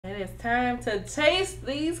it's time to taste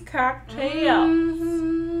these cocktails.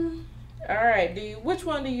 Mm-hmm. All right, which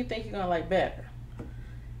one do you think you're gonna like better?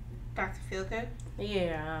 Dr. Feelgood?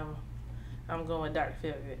 Yeah, I'm going with Dr.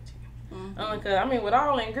 Feelgood too. Mm-hmm. Only because, I mean, with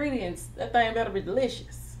all the ingredients, that thing better be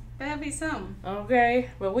delicious. Better be something. Okay,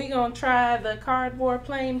 but we gonna try the cardboard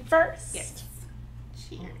plain first. Yes.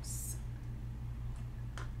 Cheers.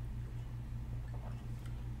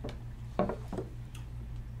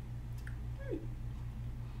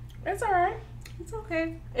 It's all right. It's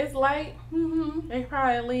okay. It's light. Mm-hmm. They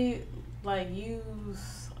probably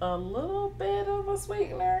use a little bit of a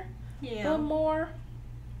sweetener, a Yeah. little more.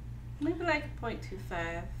 Maybe like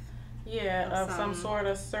 0.25. Yeah, of some sort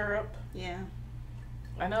of syrup. Yeah.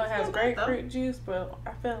 I know it has not bad, grapefruit juice, but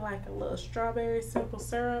I feel like a little strawberry simple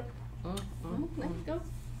syrup. There you go.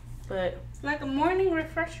 But It's like a morning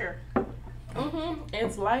refresher.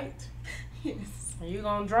 it's light. Yes. And you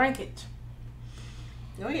gonna drink it.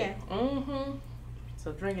 Oh yeah.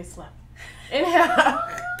 So drink it slow. Anyhow,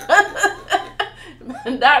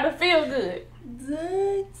 Dr. Feelgood.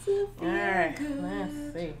 Dr. All right,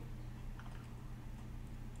 let's see.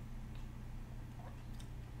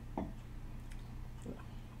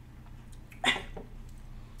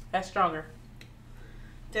 That's stronger.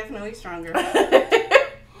 Definitely stronger.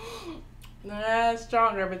 That's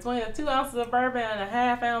stronger. Between the 2 ounces of bourbon and a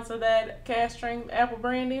half ounce of that cast strength apple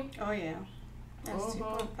brandy. Oh yeah. That's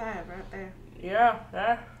 2.5 right there. Yeah,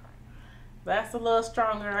 that's a little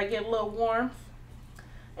stronger. I get a little warmth.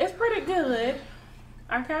 It's pretty good.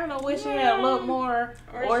 I kind of wish it had a little more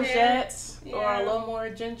orgettes or a little more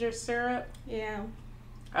ginger syrup. Yeah.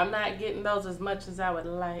 I'm not getting those as much as I would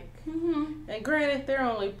like. Mm-hmm. And granted, they're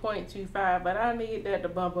only 0.25, but I need that to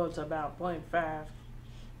bump up to about 0.5.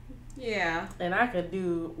 Yeah. And I could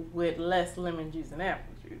do with less lemon juice and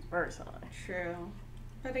apple juice, personally. True.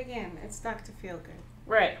 But again, it's Dr. Feelgood.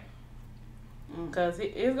 Right. Because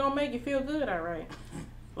it's going to make you feel good, all right.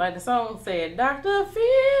 Like the song said, Dr.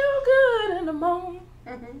 Feel Good in the morning.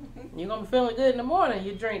 You're going to be feeling good in the morning.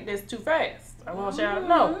 You drink this too fast. I want y'all to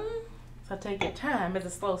know. So take your time as a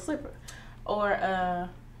slow sipper. Or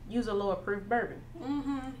use a lower proof bourbon.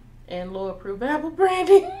 And lower proof apple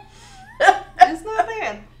brandy. It's not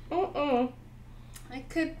bad. It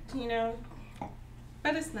could,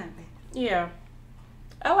 but it's not bad. Yeah.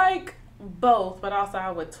 I like both, but also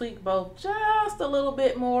I would tweak both just a little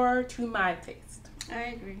bit more to my taste. I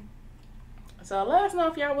agree. So let us know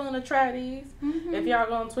if y'all willing to try these. If y'all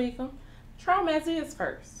gonna tweak them, try them as is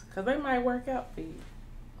first, because they might work out for you.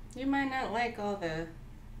 You might not like all the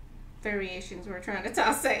variations we're trying to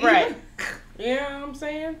toss at you. Right. You know what I'm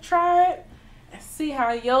saying? Try it and see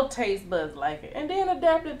how your taste buds like it, and then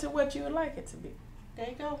adapt it to what you would like it to be. There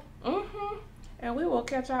you go. And we will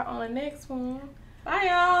catch y'all on the next one. Bye,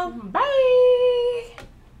 y'all. Bye.